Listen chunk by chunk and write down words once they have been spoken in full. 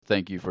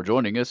Thank you for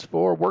joining us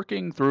for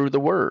Working Through the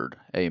Word,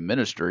 a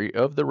ministry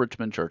of the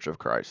Richmond Church of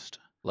Christ.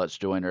 Let's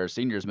join our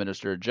seniors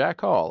minister,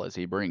 Jack Hall, as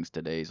he brings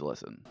today's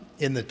lesson.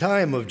 In the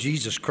time of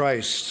Jesus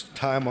Christ's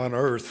time on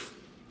earth,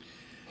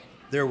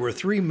 there were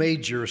three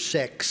major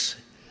sects,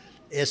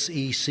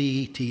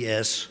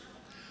 S-E-C-T-S,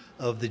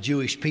 of the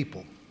Jewish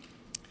people.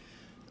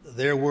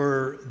 There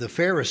were the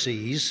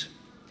Pharisees,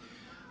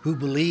 who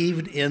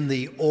believed in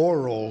the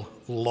oral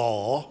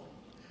law,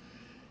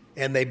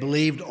 and they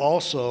believed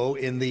also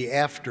in the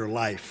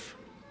afterlife.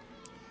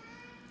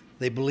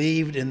 They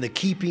believed in the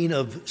keeping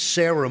of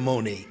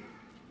ceremony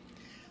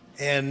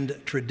and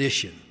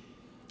tradition.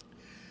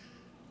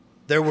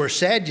 There were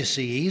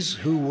Sadducees,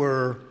 who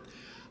were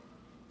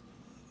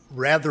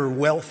rather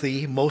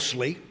wealthy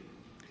mostly.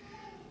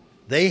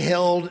 They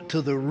held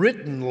to the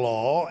written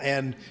law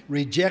and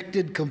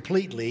rejected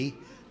completely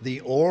the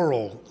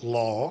oral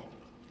law,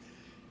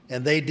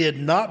 and they did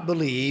not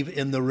believe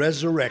in the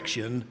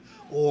resurrection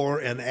or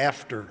an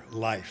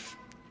afterlife.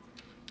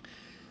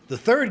 The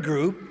third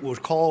group was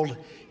called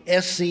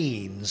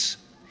Essenes.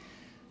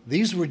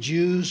 These were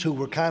Jews who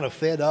were kind of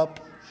fed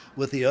up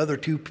with the other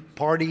two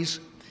parties,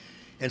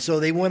 and so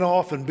they went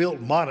off and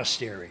built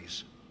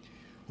monasteries.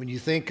 When you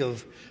think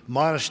of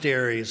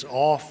monasteries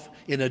off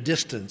in a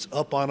distance,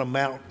 up on a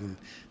mountain,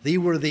 these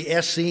were the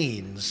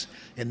Essenes,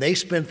 and they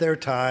spent their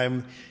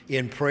time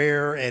in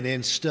prayer and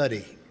in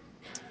study.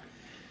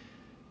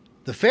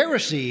 The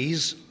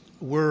Pharisees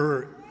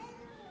were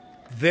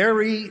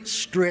very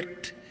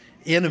strict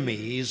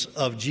enemies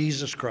of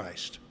Jesus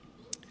Christ.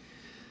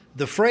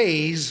 The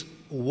phrase,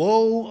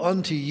 "woe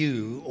unto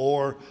you,"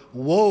 or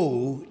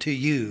 "woe to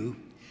you,"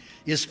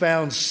 is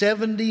found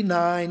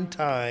 79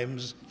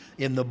 times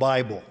in the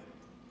Bible.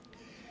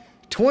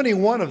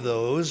 21 of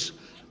those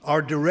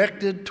are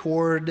directed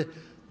toward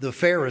the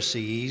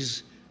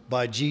Pharisees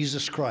by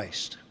Jesus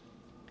Christ.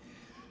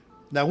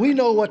 Now we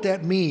know what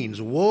that means,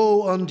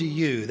 woe unto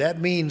you. That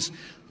means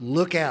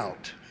look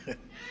out.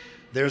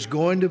 There's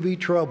going to be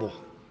trouble.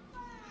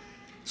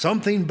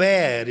 Something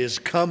bad is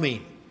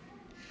coming.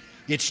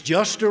 It's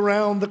just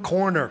around the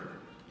corner.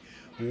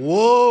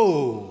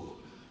 Woe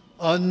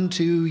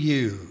unto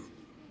you.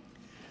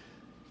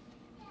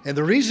 And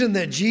the reason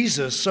that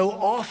Jesus so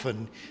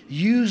often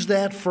used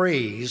that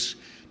phrase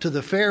to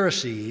the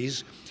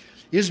Pharisees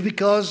is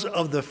because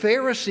of the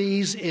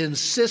Pharisees'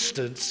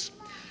 insistence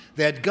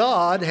that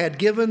God had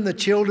given the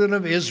children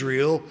of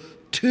Israel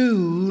two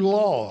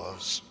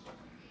laws.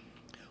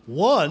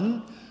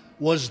 One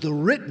was the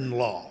written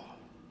law,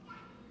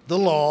 the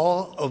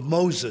law of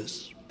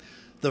Moses,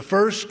 the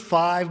first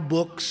 5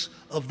 books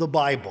of the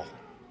Bible.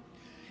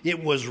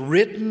 It was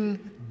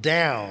written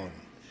down.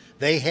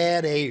 They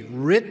had a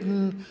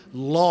written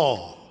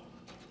law.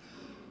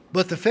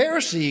 But the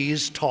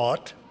Pharisees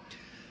taught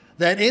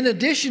that in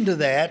addition to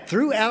that,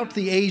 throughout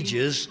the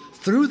ages,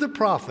 through the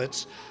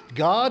prophets,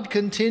 God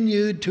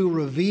continued to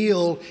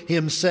reveal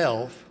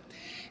himself,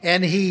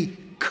 and he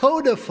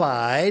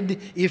codified,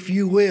 if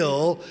you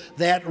will,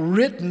 that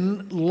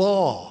written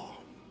law.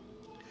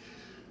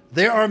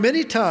 There are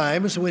many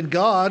times when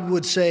God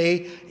would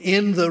say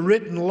in the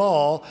written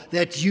law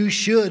that you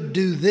should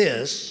do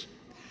this,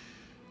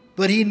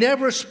 but he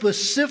never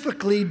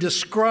specifically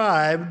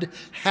described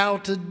how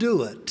to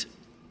do it.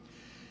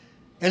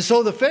 And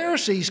so the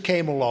Pharisees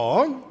came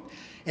along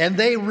and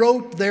they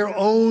wrote their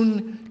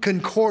own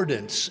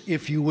concordance,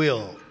 if you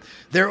will,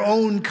 their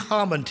own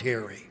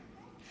commentary.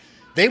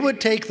 They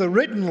would take the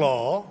written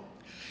law,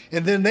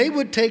 and then they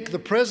would take the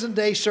present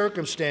day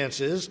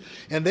circumstances,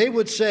 and they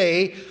would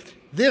say,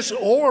 this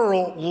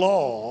oral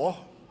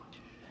law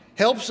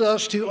helps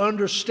us to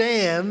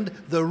understand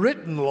the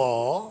written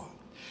law,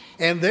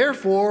 and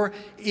therefore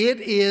it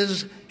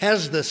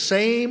has the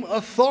same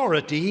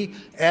authority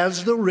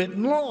as the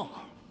written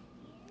law.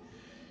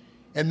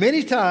 And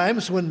many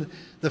times when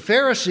the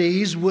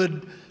Pharisees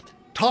would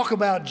talk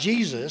about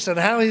Jesus and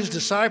how his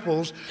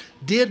disciples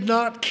did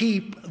not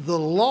keep the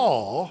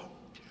law,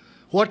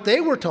 what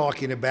they were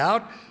talking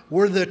about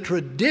were the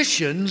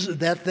traditions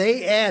that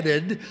they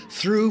added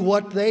through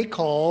what they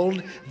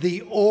called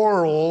the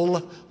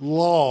oral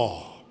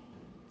law.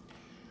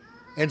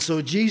 And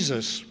so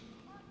Jesus,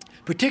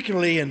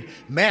 particularly in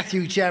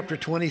Matthew chapter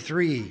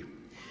 23,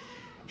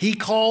 he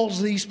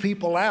calls these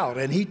people out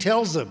and he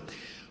tells them,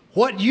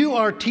 what you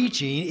are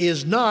teaching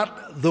is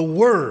not the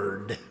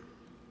word.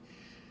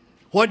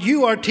 What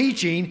you are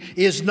teaching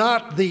is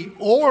not the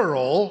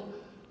oral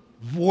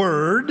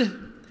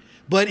word,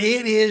 but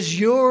it is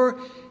your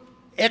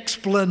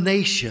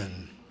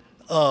explanation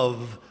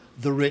of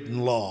the written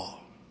law.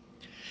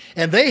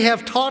 And they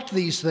have taught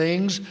these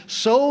things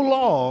so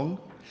long,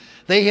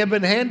 they have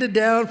been handed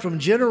down from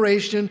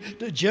generation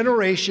to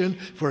generation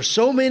for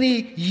so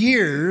many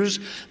years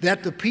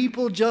that the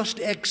people just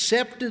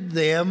accepted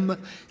them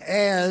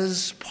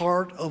as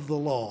part of the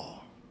law.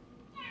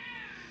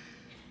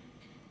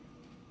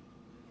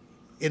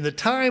 In the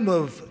time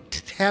of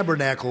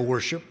tabernacle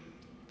worship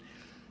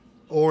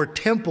or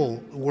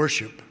temple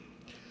worship,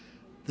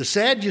 the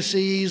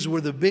Sadducees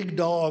were the big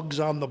dogs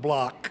on the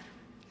block.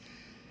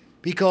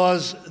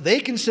 because they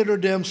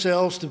considered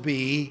themselves to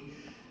be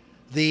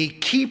the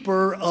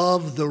keeper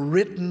of the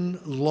written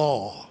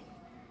law.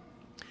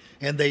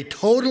 And they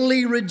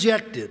totally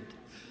rejected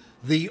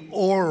the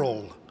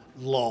oral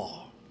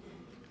law.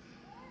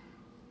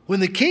 When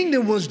the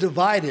kingdom was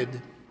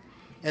divided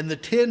and the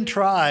 10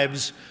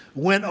 tribes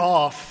went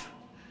off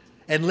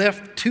and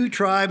left 2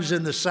 tribes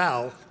in the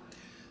south,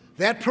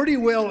 that pretty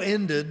well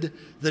ended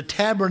the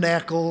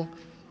tabernacle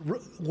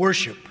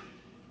worship.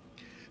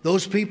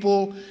 Those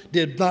people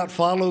did not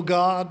follow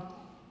God.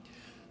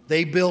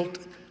 They built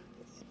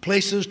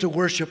places to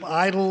worship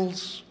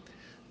idols.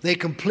 They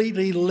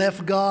completely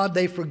left God.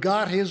 They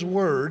forgot His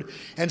word.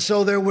 And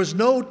so there was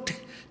no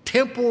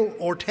temple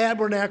or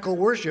tabernacle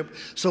worship.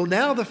 So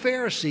now the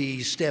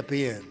Pharisees step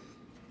in.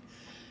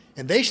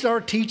 And they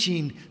start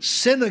teaching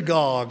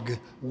synagogue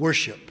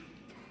worship.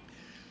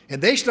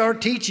 And they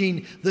start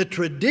teaching the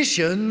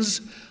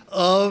traditions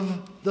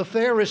of the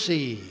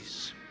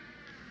Pharisees.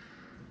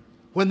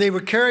 When they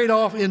were carried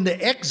off into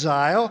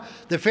exile,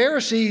 the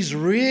Pharisees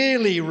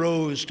really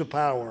rose to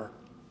power.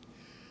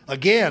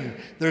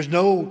 Again, there's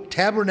no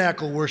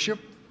tabernacle worship.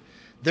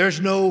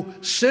 There's no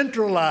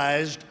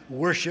centralized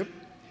worship.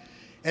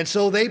 And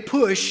so they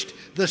pushed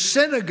the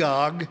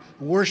synagogue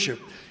worship.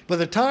 By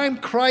the time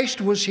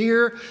Christ was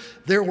here,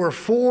 there were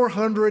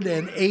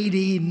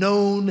 480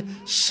 known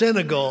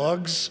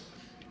synagogues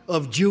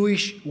of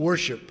Jewish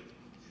worship.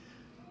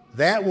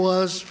 That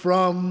was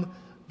from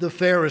the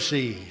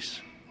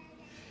Pharisees.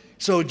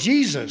 So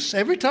Jesus,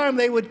 every time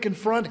they would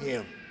confront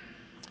him,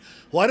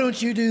 why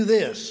don't you do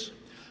this?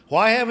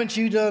 Why haven't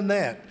you done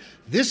that?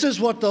 This is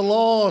what the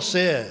law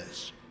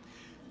says.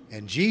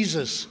 And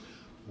Jesus,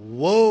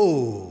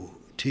 woe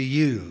to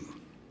you.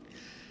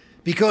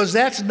 Because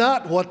that's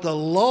not what the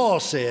law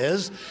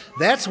says.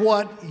 That's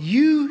what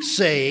you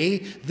say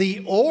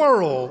the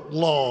oral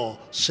law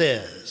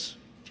says.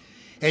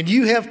 And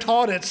you have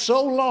taught it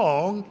so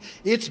long,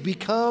 it's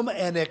become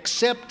an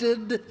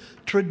accepted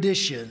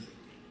tradition.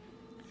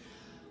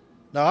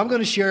 Now, I'm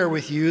going to share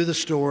with you the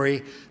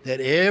story that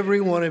every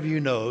one of you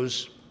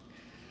knows.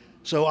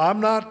 So I'm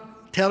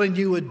not telling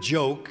you a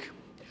joke.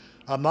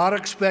 I'm not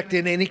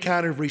expecting any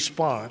kind of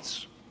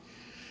response.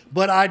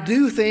 But I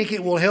do think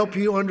it will help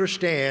you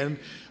understand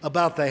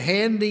about the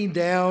handing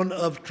down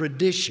of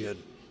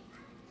tradition.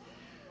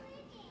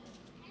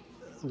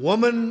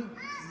 Woman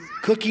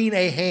cooking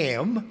a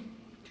ham,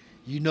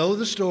 you know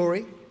the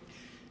story.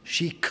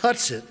 She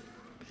cuts it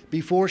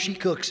before she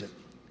cooks it.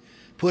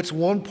 Puts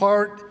one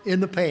part in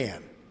the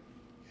pan.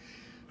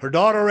 Her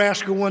daughter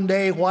asked her one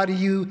day, why do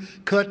you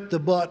cut the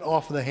butt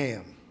off the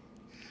ham?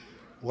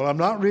 Well, I'm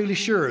not really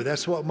sure.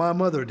 That's what my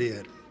mother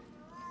did.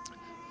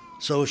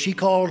 So she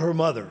called her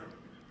mother.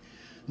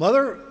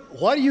 Mother,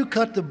 why do you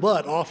cut the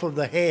butt off of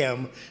the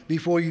ham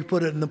before you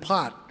put it in the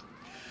pot?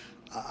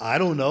 I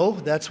don't know.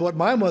 That's what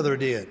my mother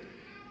did.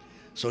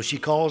 So she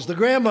calls the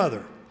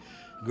grandmother.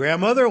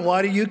 Grandmother,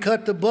 why do you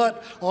cut the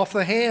butt off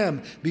the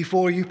ham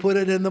before you put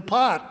it in the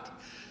pot?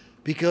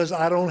 Because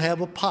I don't have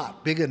a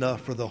pot big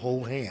enough for the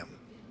whole ham.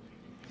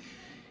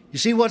 You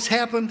see what's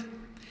happened?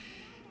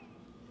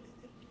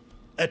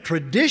 A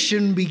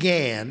tradition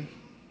began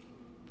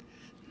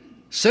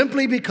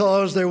simply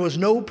because there was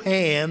no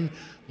pan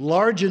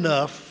large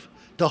enough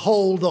to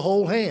hold the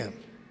whole ham.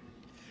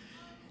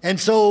 And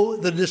so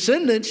the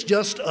descendants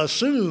just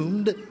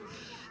assumed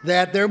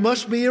that there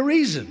must be a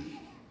reason.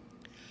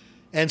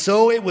 And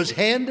so it was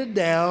handed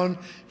down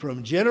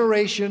from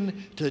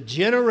generation to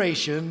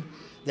generation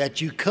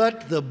that you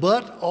cut the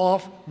butt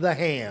off the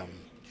ham.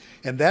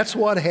 And that's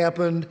what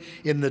happened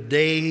in the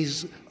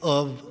days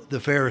of the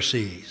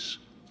Pharisees.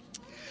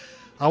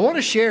 I want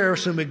to share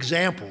some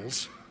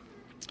examples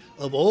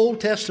of Old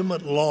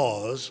Testament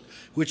laws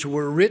which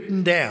were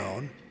written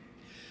down,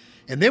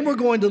 and then we're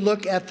going to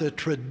look at the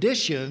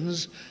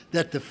traditions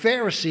that the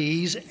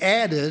Pharisees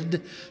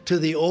added to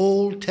the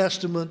Old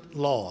Testament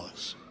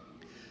laws.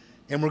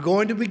 And we're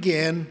going to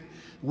begin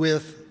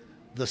with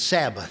the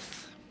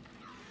Sabbath.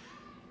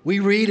 We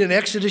read in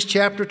Exodus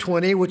chapter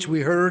 20, which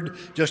we heard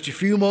just a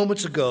few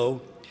moments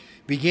ago,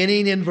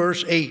 beginning in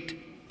verse 8,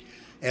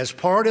 as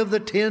part of the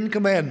 10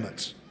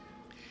 Commandments.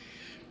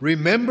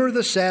 Remember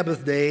the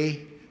Sabbath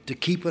day to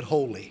keep it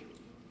holy.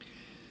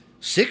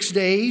 6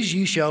 days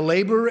you shall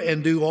labor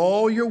and do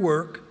all your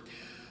work,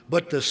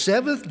 but the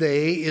 7th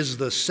day is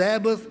the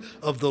Sabbath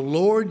of the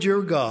Lord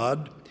your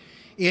God.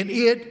 In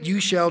it you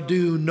shall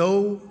do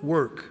no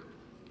work.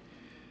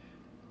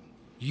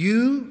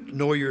 You,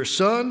 nor your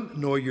son,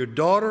 nor your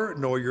daughter,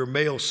 nor your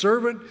male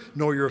servant,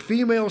 nor your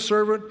female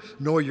servant,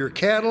 nor your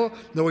cattle,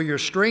 nor your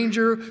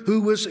stranger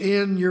who was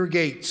in your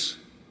gates.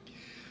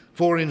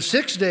 For in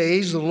 6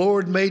 days the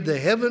Lord made the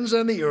heavens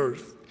and the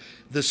earth,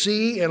 the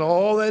sea and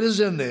all that is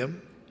in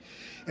them,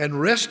 and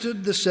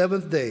rested the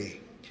 7th day.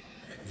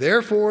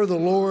 Therefore the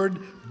Lord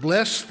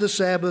blessed the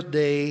Sabbath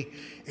day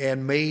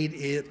and made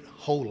it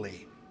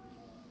holy.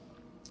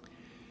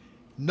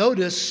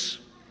 Notice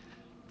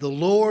the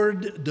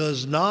Lord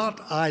does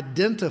not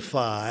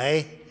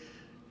identify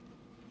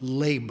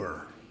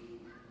labor.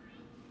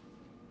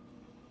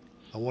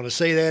 I want to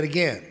say that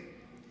again.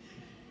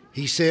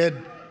 He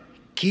said,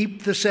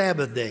 keep the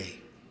Sabbath day.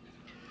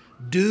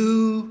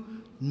 Do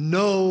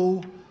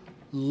no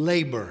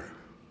labor.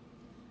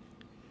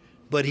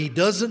 But he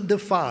doesn't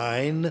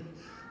define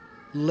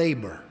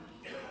labor.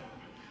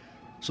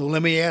 So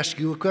let me ask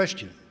you a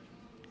question.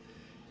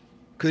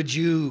 Could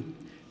you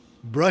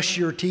brush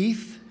your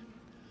teeth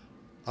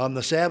on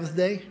the Sabbath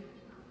day?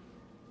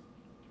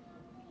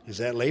 Is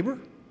that labor?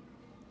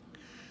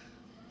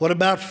 What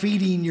about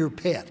feeding your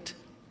pet?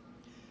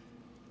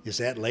 Is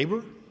that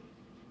labor?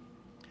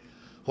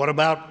 What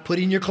about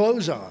putting your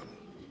clothes on?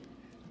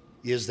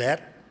 Is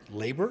that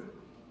labor?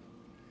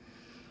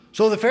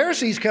 So the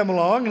Pharisees come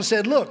along and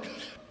said, look,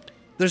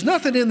 there's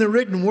nothing in the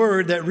written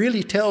word that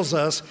really tells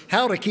us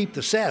how to keep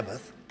the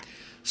Sabbath.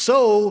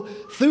 So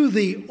through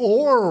the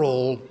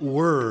oral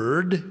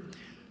word,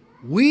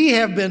 we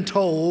have been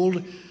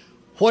told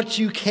what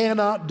you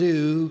cannot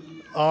do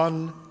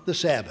on the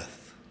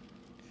Sabbath.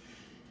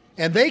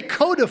 And they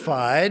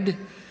codified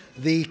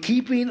the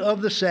keeping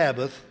of the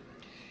Sabbath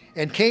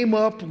and came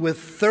up with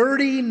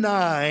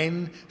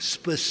 39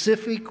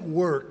 specific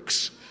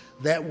works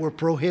that were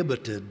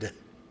prohibited.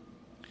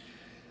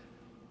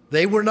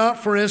 They were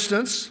not, for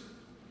instance,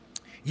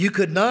 you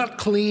could not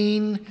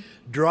clean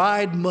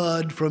dried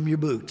mud from your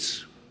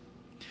boots.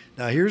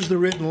 Now here's the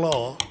written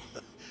law.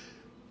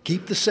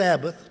 Keep the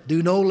Sabbath,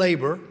 do no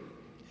labor.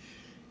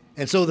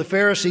 And so the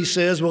Pharisee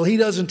says, well, he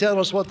doesn't tell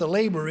us what the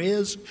labor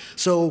is,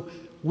 so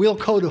we'll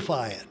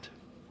codify it.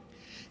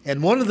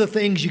 And one of the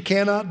things you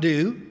cannot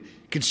do,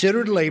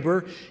 considered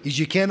labor, is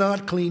you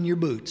cannot clean your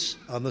boots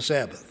on the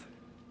Sabbath.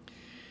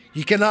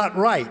 You cannot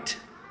write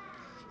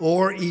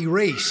or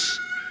erase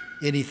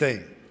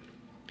anything.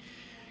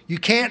 You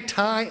can't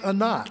tie a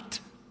knot.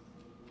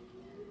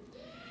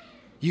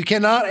 You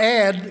cannot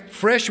add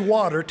fresh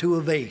water to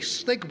a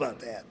vase. Think about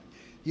that.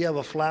 You have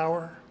a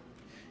flower,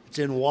 it's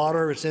in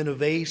water, it's in a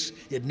vase,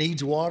 it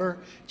needs water,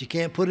 but you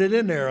can't put it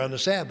in there on the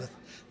Sabbath.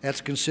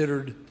 That's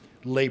considered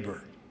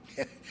labor.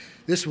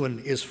 This one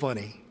is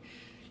funny.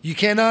 You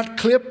cannot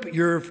clip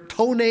your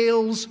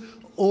toenails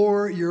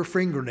or your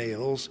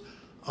fingernails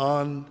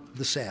on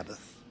the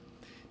Sabbath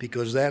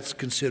because that's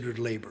considered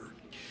labor.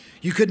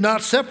 You could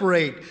not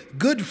separate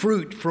good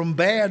fruit from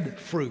bad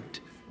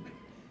fruit.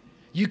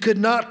 You could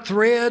not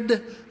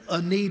thread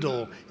a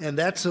needle, and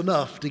that's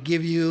enough to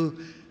give you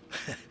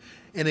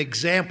an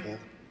example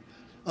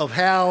of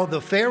how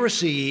the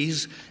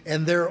Pharisees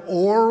and their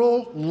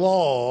oral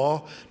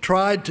law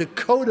tried to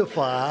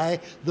codify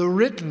the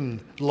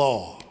written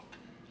law.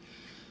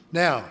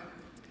 Now,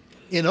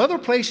 in other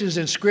places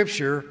in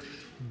Scripture,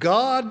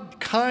 God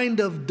kind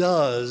of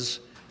does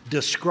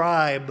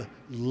describe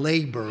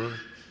labor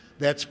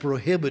that's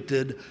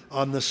prohibited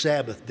on the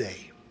Sabbath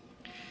day.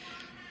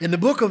 In the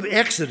book of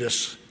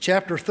Exodus,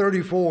 chapter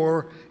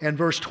 34 and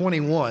verse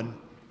 21,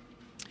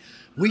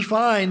 we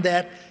find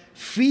that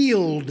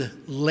field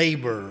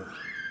labor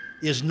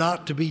is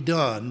not to be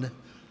done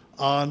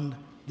on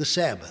the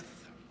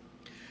Sabbath.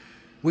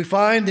 We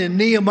find in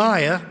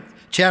Nehemiah,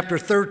 chapter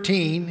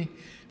 13,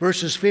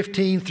 verses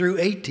 15 through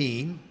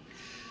 18,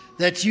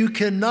 that you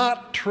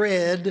cannot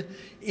tread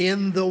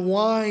in the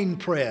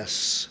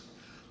winepress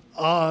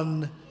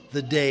on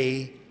the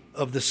day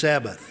of the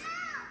Sabbath.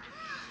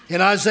 In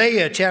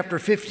Isaiah chapter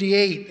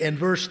 58 and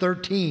verse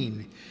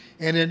 13,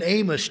 and in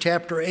Amos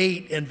chapter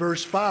 8 and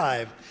verse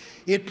 5,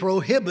 it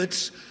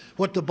prohibits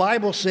what the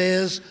Bible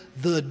says,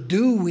 the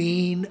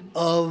doing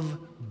of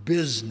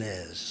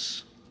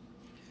business.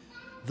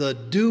 The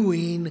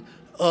doing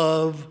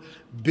of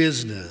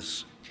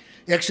business.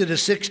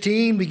 Exodus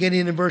 16,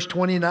 beginning in verse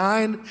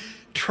 29,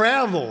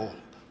 travel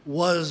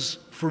was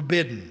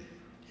forbidden.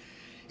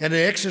 And in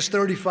Exodus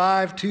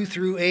 35, 2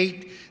 through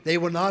 8, they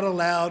were not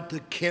allowed to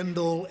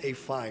kindle a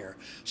fire.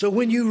 So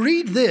when you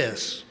read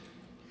this,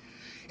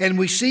 and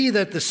we see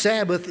that the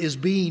Sabbath is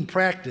being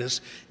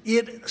practiced,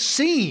 it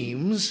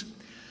seems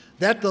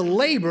that the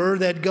labor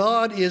that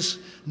God is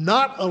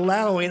not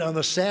allowing on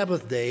the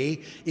Sabbath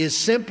day is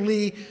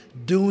simply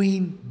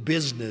doing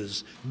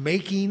business,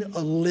 making a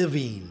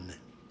living.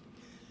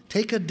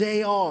 Take a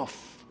day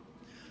off.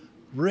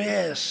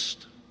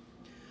 Rest.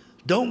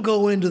 Don't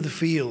go into the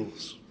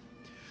fields.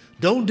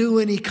 Don't do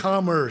any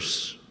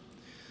commerce.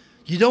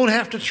 You don't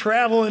have to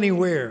travel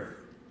anywhere.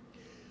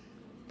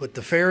 But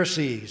the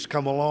Pharisees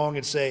come along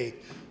and say,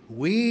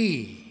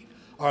 we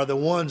are the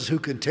ones who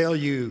can tell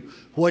you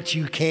what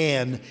you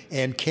can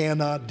and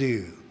cannot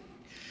do.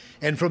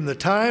 And from the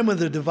time of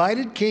the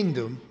divided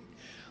kingdom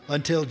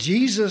until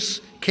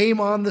Jesus came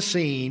on the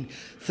scene,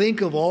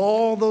 think of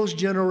all those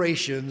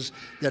generations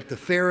that the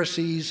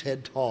Pharisees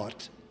had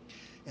taught.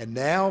 And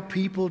now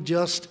people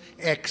just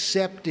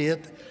accept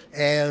it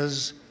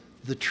as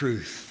the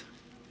truth.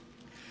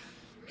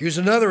 Here's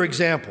another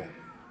example.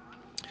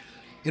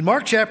 In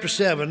Mark chapter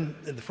 7,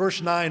 in the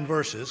first 9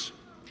 verses,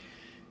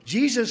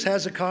 Jesus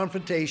has a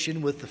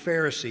confrontation with the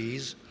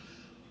Pharisees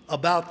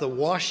about the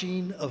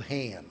washing of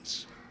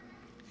hands.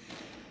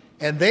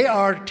 And they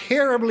are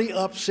terribly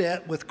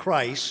upset with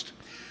Christ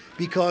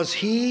because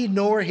he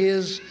nor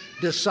his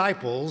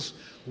disciples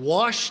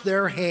wash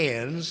their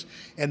hands,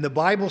 and the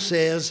Bible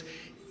says,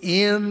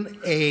 in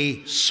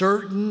a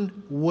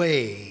certain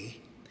way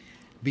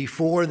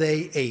before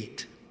they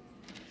ate.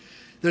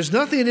 There's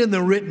nothing in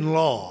the written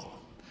law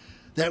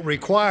that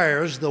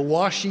requires the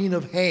washing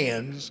of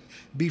hands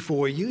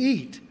before you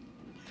eat.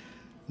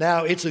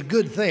 Now, it's a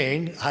good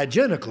thing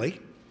hygienically.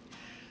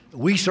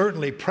 We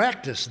certainly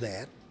practice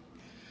that.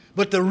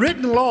 But the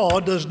written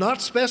law does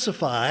not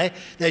specify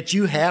that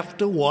you have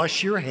to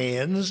wash your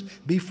hands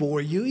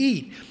before you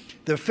eat.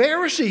 The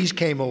Pharisees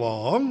came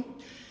along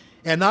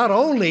and not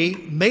only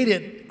made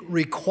it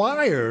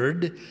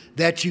required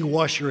that you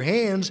wash your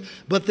hands,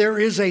 but there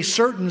is a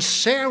certain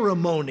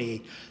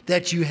ceremony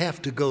that you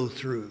have to go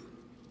through.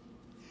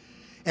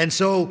 And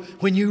so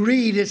when you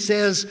read, it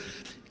says,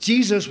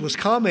 Jesus was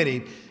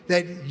commenting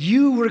that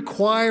you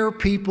require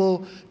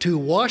people to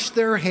wash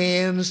their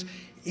hands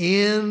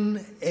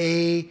in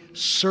a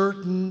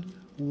certain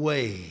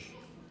way.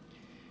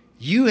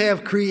 You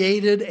have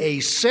created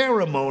a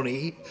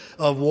ceremony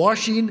of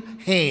washing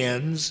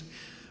hands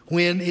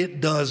when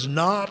it does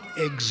not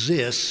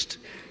exist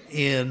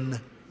in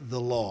the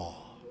law.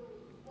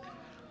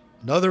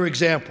 Another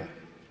example,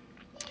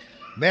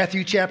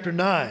 Matthew chapter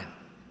 9.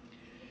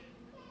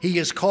 He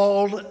is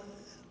called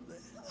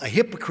a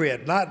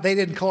hypocrite. They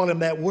didn't call him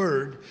that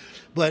word,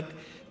 but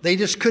they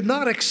just could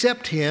not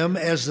accept him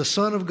as the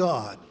Son of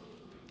God.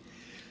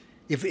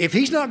 If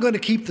he's not going to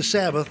keep the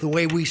Sabbath the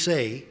way we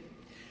say,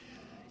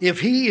 if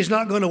he is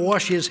not going to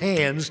wash his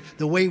hands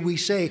the way we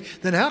say,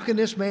 then how can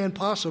this man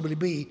possibly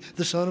be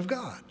the Son of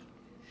God?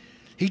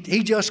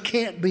 He just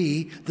can't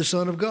be the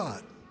Son of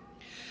God.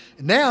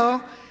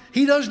 Now,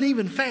 he doesn't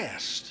even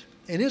fast,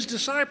 and his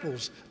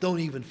disciples don't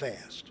even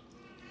fast.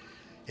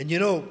 And you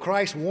know,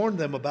 Christ warned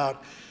them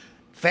about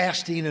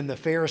fasting, and the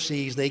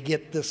Pharisees, they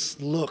get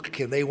this look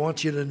and they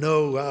want you to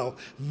know how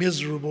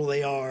miserable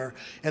they are.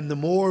 And the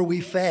more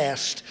we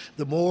fast,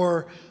 the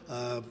more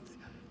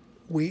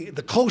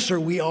the closer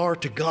we are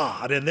to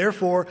God, and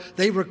therefore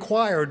they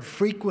required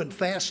frequent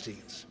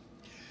fastings.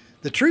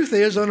 The truth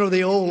is, under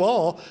the old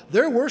law,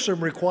 there were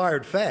some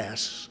required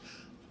fasts,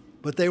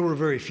 but they were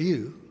very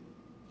few.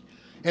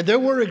 And there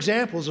were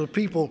examples of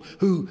people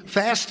who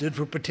fasted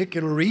for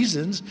particular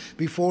reasons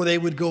before they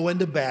would go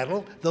into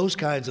battle, those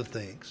kinds of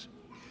things.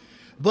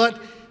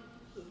 But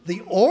the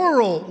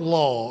oral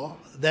law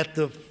that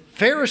the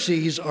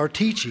Pharisees are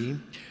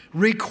teaching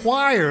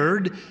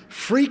required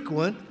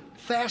frequent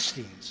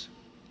fastings.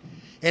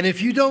 And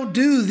if you don't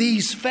do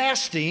these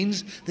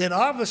fastings, then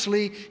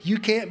obviously you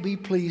can't be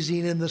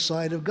pleasing in the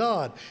sight of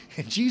God.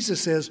 And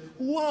Jesus says,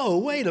 whoa,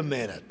 wait a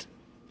minute.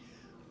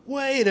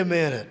 Wait a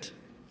minute.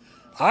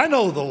 I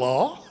know the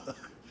law.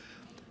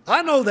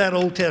 I know that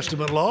Old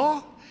Testament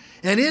law.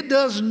 And it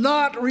does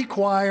not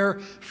require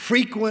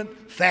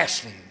frequent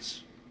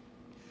fastings.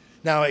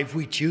 Now, if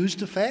we choose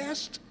to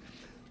fast,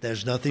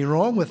 there's nothing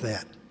wrong with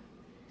that.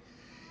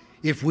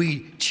 If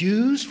we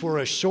choose for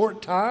a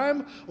short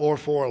time or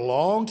for a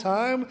long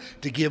time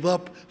to give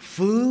up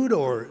food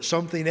or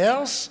something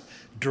else,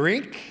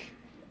 drink,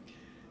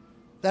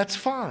 that's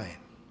fine.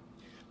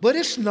 But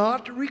it's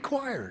not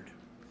required.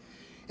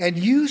 And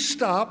you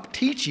stop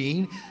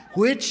teaching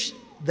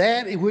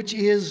that which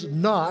is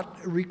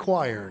not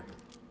required.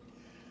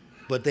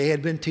 But they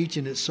had been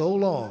teaching it so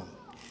long.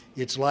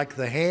 It's like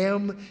the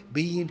ham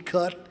being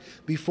cut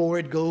before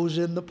it goes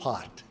in the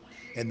pot.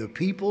 And the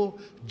people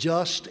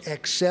just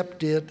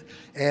accept it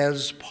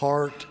as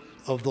part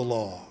of the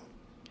law.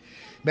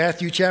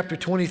 Matthew chapter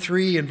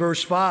 23 and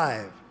verse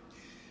 5,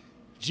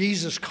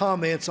 Jesus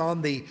comments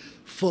on the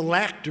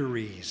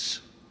phylacteries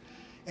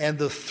and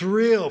the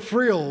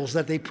frills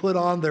that they put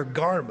on their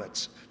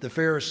garments, the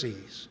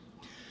Pharisees,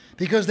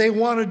 because they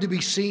wanted to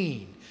be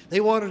seen. They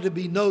wanted to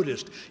be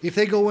noticed. If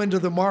they go into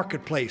the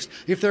marketplace,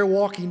 if they're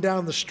walking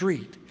down the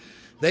street,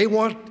 they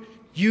want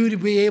you to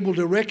be able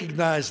to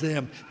recognize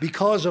them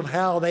because of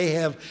how they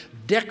have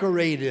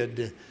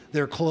decorated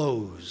their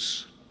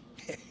clothes.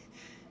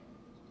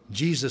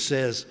 Jesus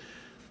says,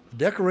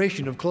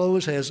 decoration of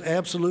clothes has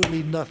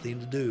absolutely nothing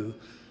to do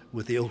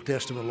with the Old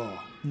Testament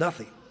law.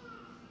 Nothing.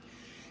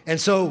 And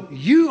so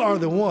you are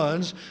the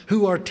ones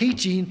who are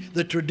teaching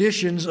the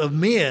traditions of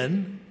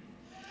men,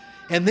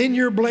 and then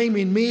you're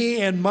blaming me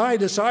and my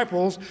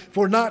disciples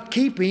for not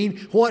keeping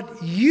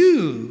what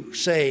you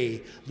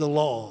say the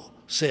law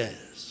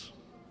says.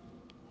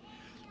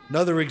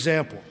 Another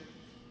example.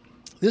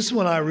 This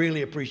one I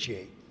really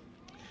appreciate.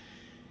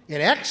 In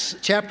Acts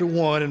chapter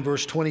 1 and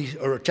verse 20,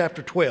 or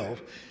chapter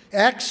 12,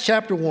 Acts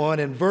chapter 1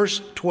 and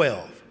verse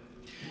 12.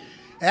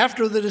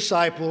 After the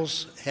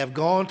disciples have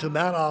gone to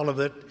Mount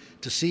Olivet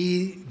to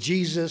see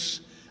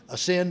Jesus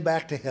ascend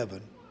back to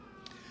heaven,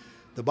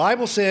 the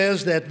Bible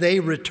says that they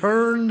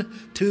returned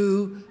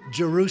to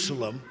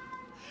Jerusalem,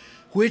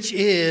 which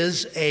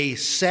is a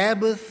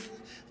Sabbath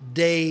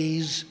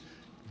day's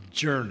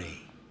journey.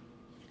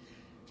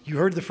 You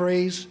heard the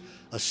phrase,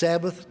 a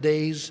Sabbath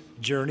day's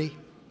journey?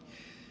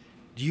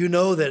 Do you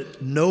know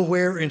that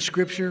nowhere in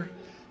Scripture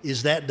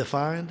is that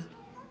defined?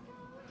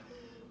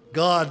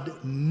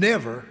 God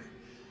never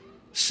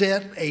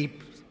set a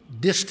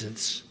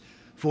distance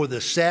for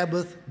the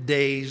Sabbath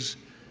day's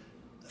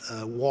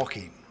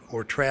walking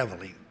or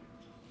traveling.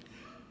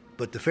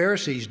 But the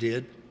Pharisees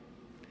did.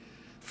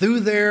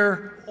 Through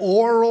their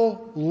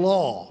oral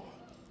law,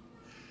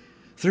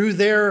 through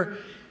their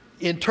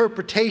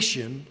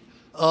interpretation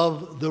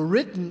of the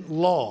written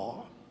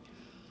law,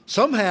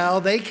 somehow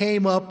they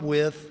came up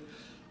with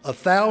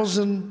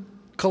 1,000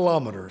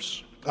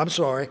 kilometers.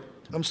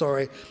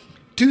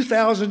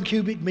 2,000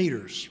 cubic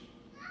meters,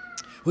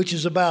 which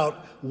is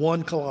about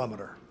 1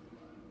 kilometer.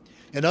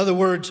 In other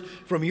words,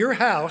 from your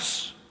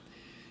house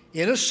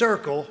in a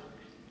circle,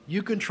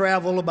 you can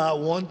travel about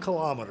 1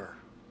 kilometer.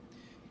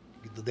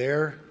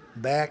 There,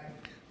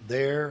 back,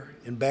 there,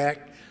 and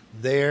back,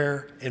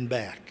 there, and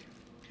back.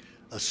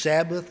 A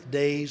Sabbath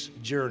day's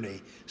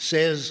journey.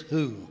 Says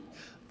who?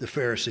 The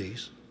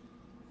Pharisees.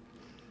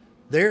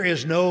 There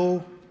is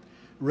no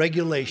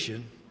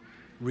regulation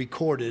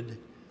recorded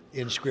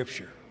in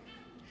Scripture.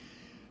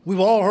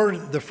 We've all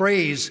heard the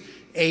phrase,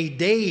 a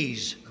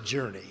day's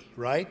journey,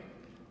 right?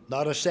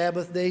 Not a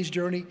Sabbath day's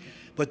journey,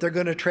 but they're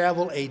going to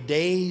travel a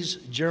day's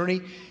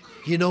journey.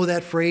 You know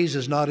that phrase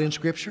is not in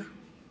Scripture?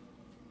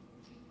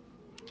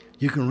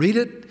 You can read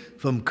it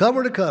from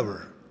cover to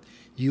cover.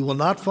 You will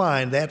not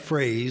find that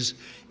phrase,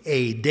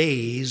 a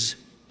day's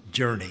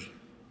journey.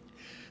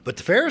 But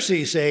the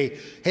Pharisees say,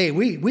 hey,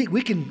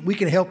 we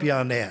can help you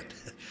on that.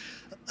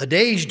 A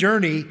day's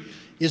journey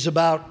is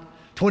about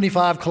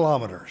 25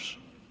 kilometers.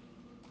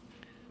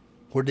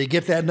 Where'd they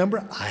get that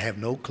number? I have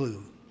no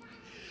clue.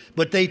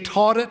 But they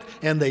taught it,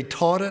 and they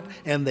taught it,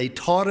 and they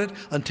taught it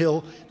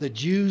until the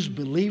Jews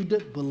believed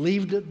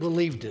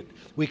it.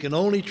 We can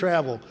only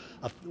travel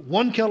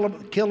 1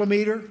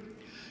 kilometer,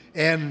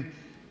 and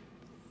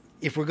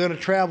if we're going to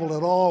travel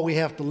at all, we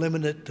have to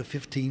limit it to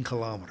 15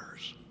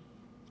 kilometers.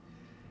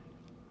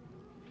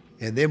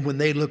 And then when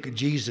they look at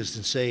Jesus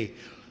and say,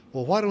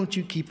 well, why don't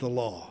you keep the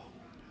law?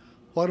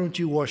 Why don't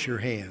you wash your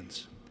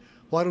hands?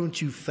 Why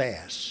don't you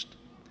fast?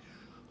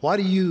 Why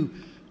do you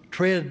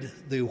tread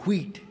the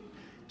wheat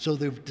so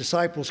the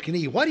disciples can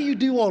eat? Why do you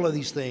do all of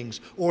these things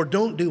or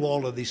don't do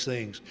all of these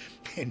things?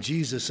 And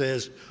Jesus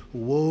says,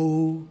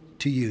 woe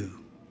to you.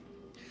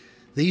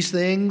 These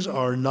things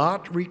are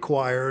not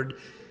required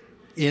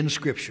in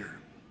Scripture.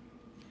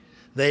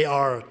 They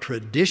are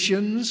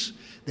traditions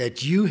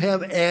that you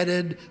have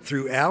added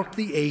throughout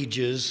the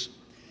ages,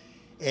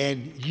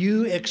 and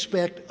you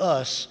expect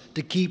us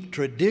to keep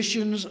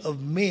traditions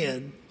of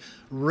men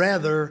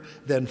rather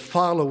than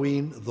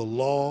following the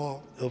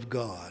law of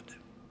God.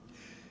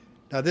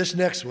 Now, this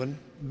next one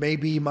may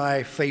be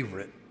my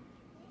favorite.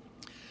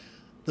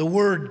 The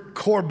word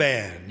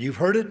korban. You've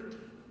heard it?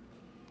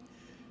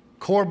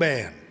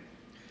 Korban.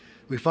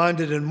 We find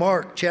it in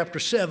Mark chapter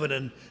 7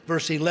 and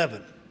verse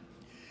 11.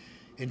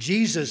 And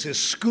Jesus is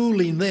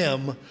schooling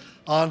them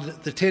on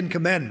the Ten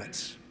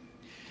Commandments.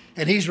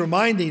 And he's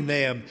reminding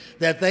them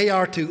that they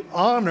are to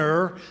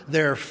honor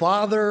their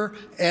father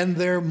and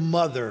their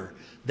mother.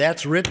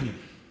 That's written.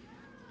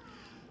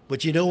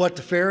 But you know what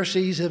the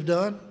Pharisees have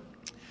done?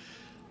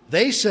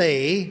 They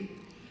say,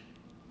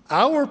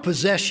 our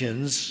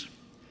possessions,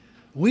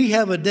 we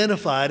have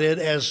identified it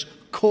as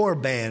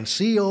korban,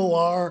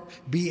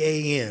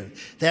 C-O-R-B-A-N.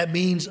 That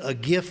means a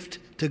gift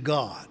to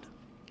God.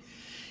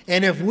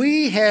 And if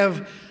we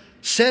have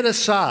set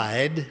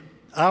aside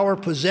our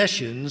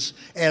possessions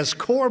as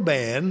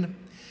korban,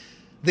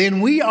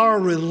 then we are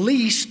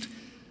released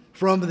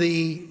from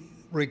the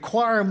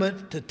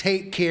requirement to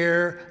take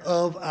care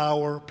of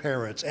our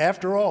parents.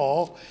 After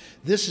all,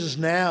 this is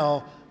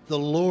now the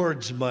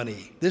Lord's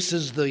money. This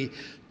is the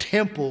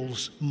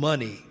temple's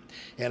money.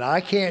 And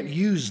I can't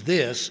use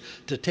this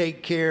to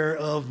take care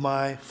of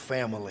my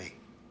family.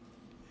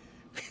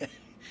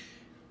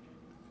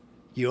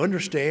 You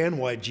understand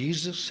why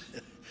Jesus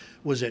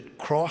was at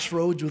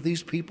crossroads with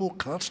these people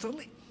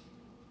constantly?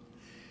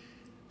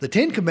 The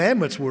Ten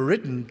Commandments were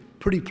written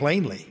pretty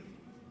plainly.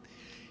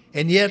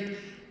 And yet,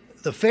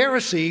 the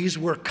Pharisees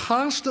were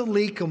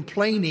constantly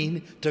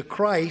complaining to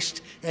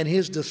Christ and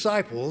his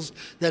disciples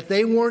that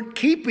they weren't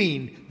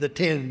keeping the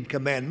Ten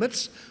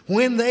Commandments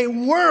when they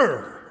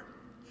were.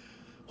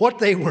 What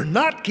they were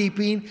not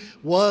keeping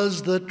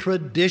was the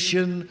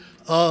tradition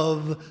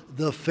of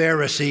the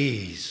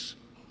Pharisees.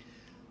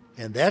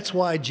 And that's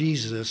why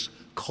Jesus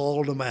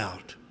called them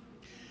out.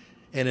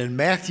 And in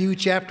Matthew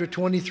chapter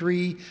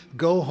 23,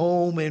 go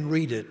home and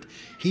read it.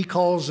 He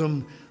calls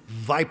them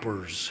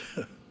vipers.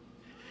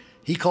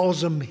 He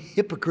calls them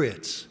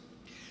hypocrites.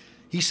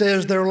 He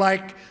says they're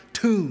like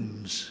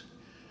tombs.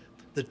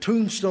 The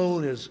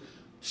tombstone is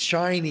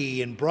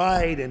shiny and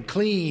bright and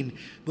clean,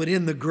 but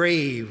in the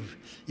grave,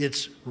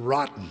 it's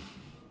rotten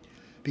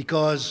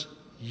because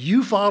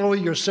you follow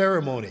your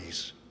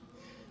ceremonies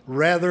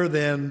rather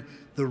than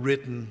the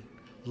written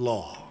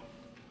law.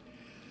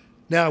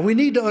 Now, we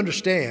need to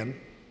understand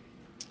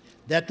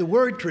that the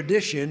word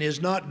tradition is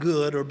not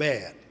good or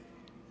bad.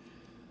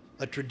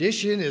 A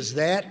tradition is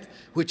that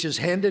which is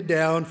handed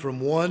down from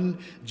one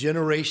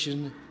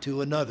generation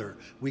to another.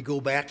 We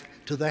go back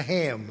to the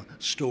Ham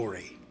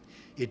story.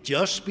 It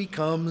just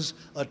becomes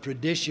a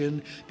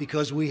tradition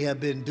because we have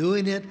been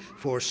doing it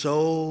for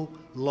so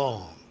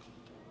long.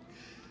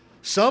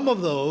 Some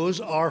of those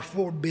are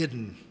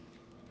forbidden.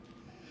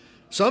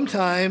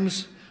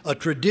 Sometimes a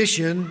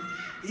tradition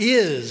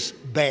is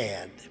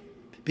bad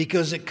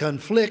because it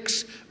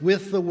conflicts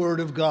with the Word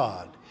of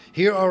God.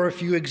 Here are a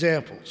few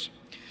examples.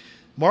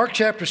 Mark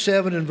chapter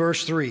 7 and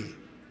verse 3.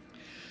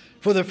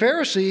 For the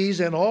Pharisees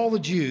and all the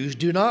Jews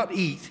do not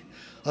eat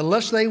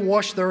unless they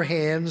wash their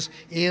hands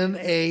in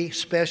a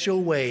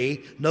special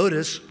way.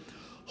 Notice,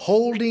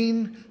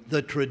 holding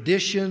the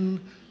tradition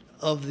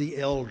of the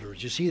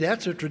elders. You see,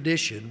 that's a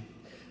tradition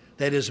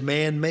that is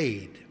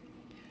man-made,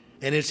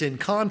 and it's in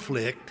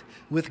conflict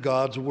with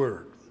God's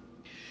Word.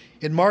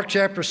 In Mark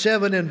chapter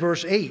 7 and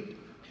verse 8,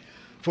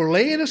 for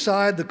laying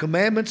aside the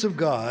commandments of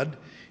God,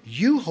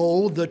 you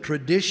hold the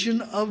tradition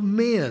of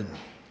men,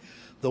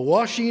 the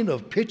washing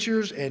of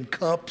pitchers and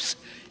cups,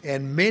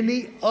 and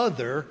many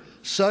other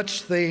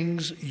such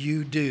things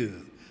you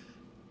do.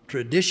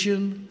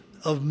 Tradition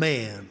of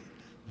man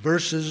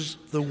versus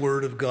the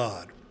Word of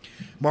God.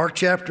 Mark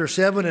chapter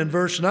 7 and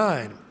verse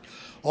 9.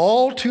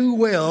 All too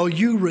well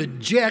you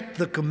reject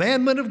the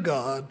commandment of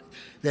God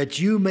that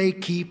you may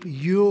keep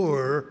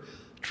your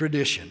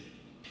tradition.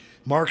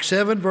 Mark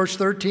 7 verse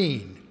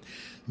 13.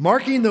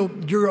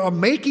 You are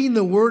making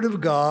the Word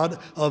of God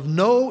of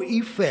no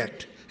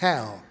effect.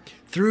 How?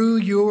 Through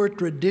your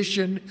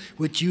tradition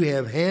which you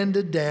have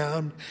handed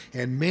down,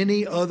 and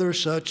many other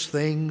such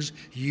things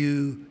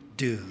you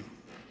do.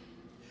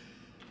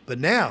 But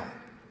now,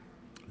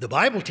 the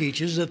Bible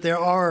teaches that there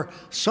are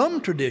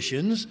some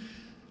traditions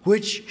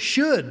which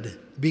should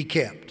be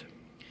kept.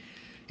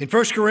 In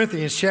 1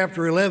 Corinthians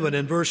chapter 11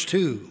 and verse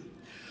 2,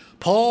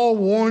 Paul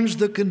warns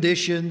the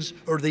Corinthians,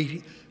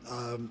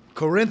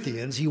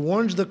 he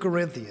warns the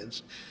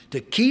Corinthians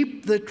to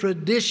keep the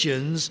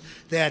traditions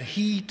that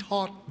he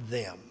taught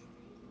them.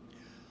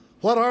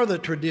 What are the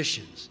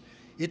traditions?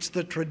 It's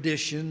the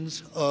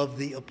traditions of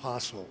the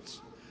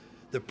apostles,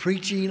 the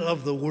preaching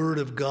of the Word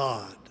of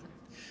God,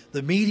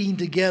 the meeting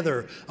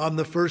together on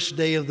the first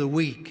day of the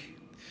week,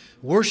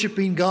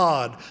 worshiping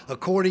God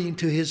according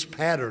to His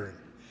pattern.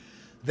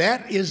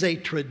 That is a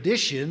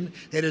tradition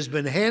that has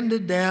been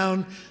handed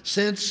down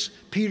since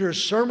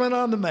Peter's Sermon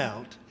on the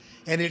Mount,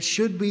 and it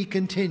should be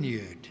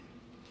continued,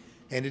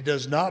 and it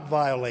does not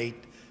violate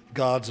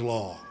God's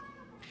law.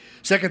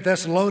 2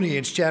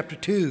 Thessalonians chapter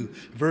 2,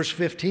 verse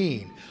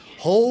 15.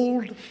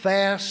 Hold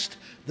fast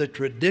the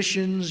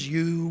traditions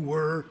you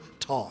were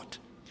taught.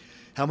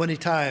 How many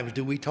times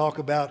do we talk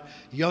about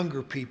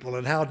younger people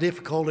and how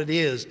difficult it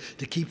is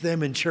to keep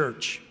them in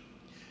church?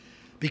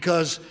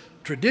 Because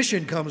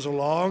tradition comes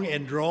along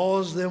and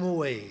draws them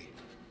away.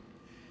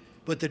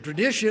 But the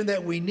tradition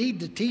that we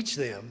need to teach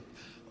them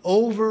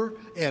over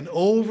and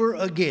over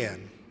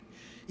again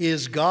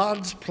is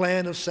God's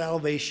plan of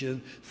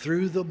salvation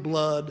through the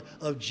blood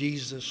of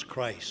Jesus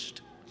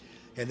Christ.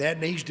 And that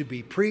needs to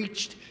be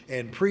preached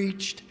and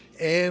preached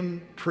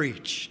and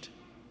preached.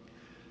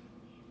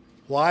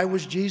 Why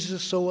was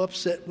Jesus so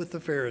upset with the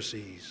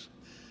Pharisees?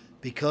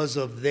 Because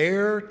of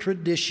their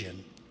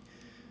tradition,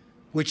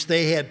 which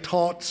they had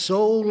taught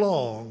so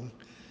long,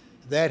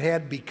 that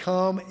had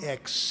become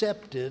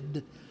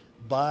accepted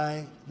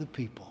by the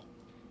people.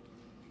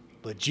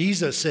 But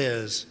Jesus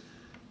says,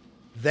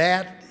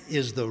 that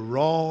is the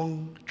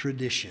wrong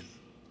tradition.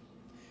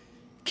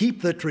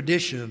 Keep the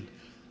tradition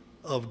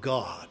of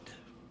God.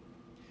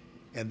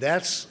 And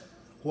that's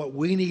what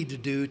we need to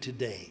do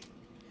today.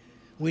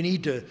 We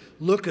need to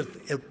look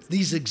at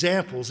these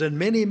examples and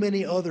many,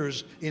 many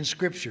others in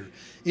Scripture.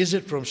 Is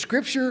it from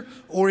Scripture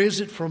or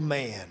is it from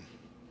man?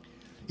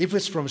 If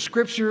it's from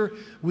Scripture,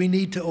 we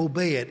need to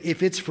obey it.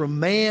 If it's from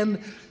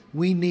man,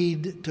 we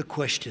need to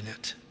question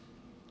it.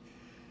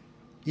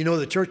 You know,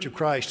 the Church of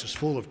Christ is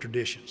full of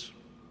traditions.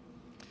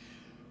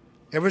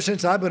 Ever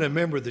since I've been a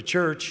member of the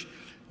church,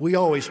 we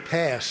always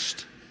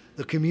passed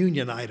the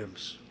communion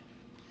items.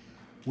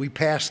 We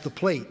passed the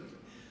plate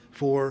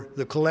for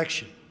the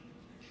collection.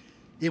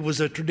 It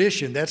was a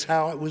tradition. That's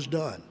how it was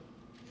done.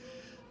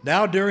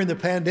 Now, during the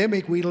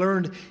pandemic, we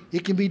learned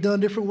it can be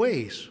done different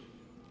ways.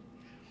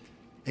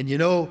 And you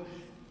know,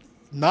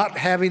 not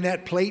having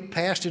that plate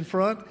passed in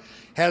front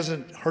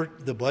hasn't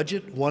hurt the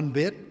budget one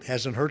bit,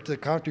 hasn't hurt the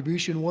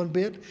contribution one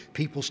bit.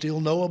 People still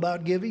know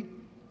about giving.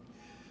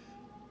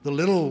 The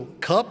little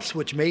cups,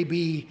 which may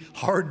be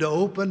hard to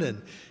open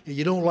and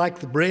you don't like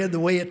the bread the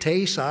way it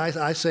tastes,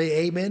 I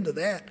say amen to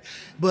that.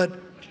 But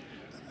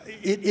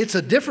it's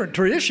a different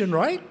tradition,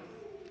 right?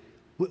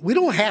 We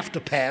don't have to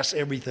pass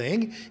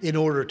everything in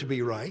order to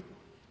be right.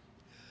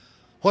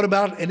 What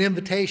about an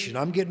invitation?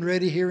 I'm getting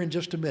ready here in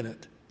just a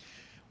minute.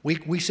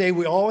 We say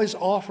we always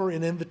offer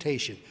an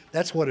invitation.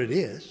 That's what it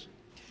is.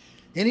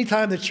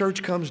 Anytime the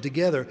church comes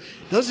together,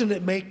 doesn't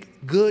it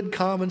make good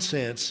common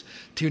sense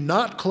to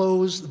not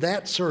close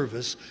that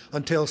service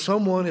until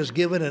someone is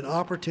given an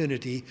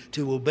opportunity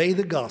to obey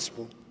the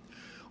gospel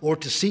or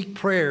to seek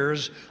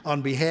prayers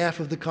on behalf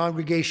of the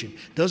congregation?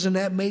 Doesn't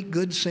that make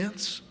good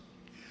sense?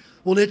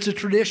 Well, it's a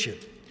tradition.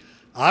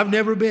 I've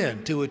never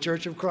been to a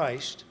Church of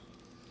Christ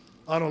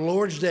on a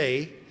Lord's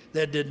Day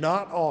that did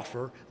not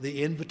offer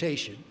the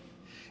invitation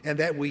and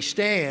that we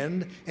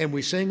stand and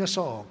we sing a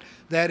song.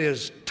 That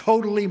is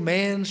totally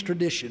man's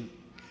tradition,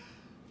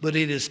 but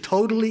it is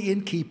totally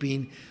in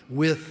keeping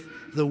with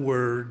the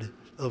Word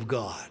of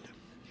God.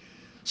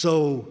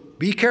 So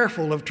be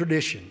careful of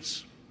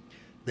traditions.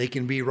 They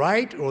can be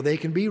right or they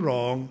can be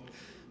wrong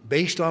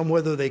based on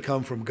whether they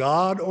come from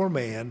God or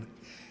man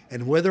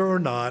and whether or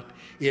not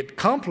it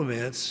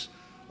complements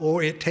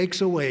or it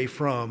takes away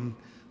from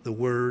the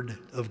Word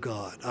of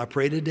God. I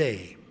pray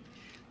today,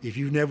 if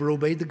you've never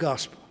obeyed the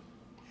gospel,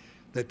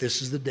 that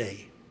this is the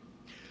day.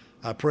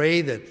 I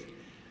pray that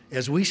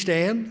as we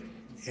stand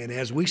and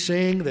as we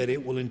sing, that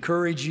it will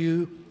encourage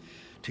you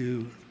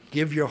to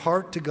give your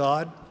heart to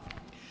God,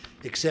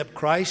 accept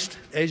Christ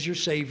as your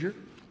Savior,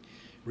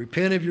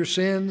 repent of your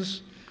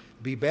sins,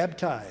 be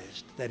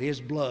baptized, that His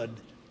blood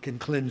can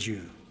cleanse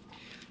you.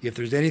 If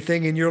there's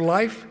anything in your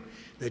life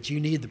that you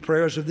need the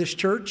prayers of this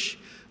church,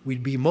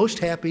 we'd be most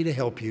happy to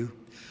help you.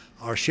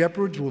 Our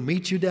shepherds will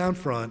meet you down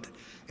front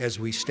as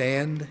we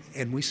stand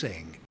and we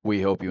sing.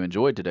 We hope you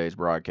enjoyed today's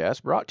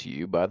broadcast, brought to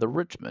you by the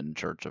Richmond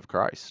Church of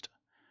Christ.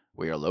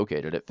 We are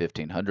located at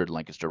 1500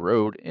 Lancaster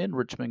Road in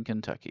Richmond,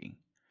 Kentucky.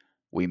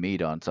 We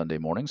meet on Sunday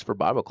mornings for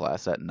Bible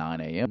class at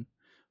 9 a.m.,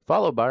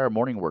 followed by our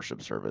morning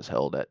worship service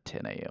held at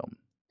 10 a.m.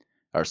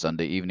 Our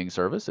Sunday evening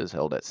service is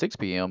held at 6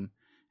 p.m.,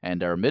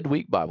 and our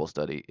midweek Bible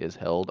study is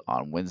held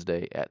on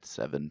Wednesday at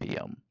 7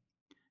 p.m.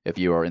 If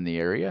you are in the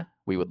area,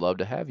 we would love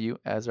to have you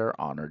as our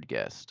honored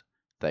guest.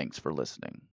 Thanks for listening.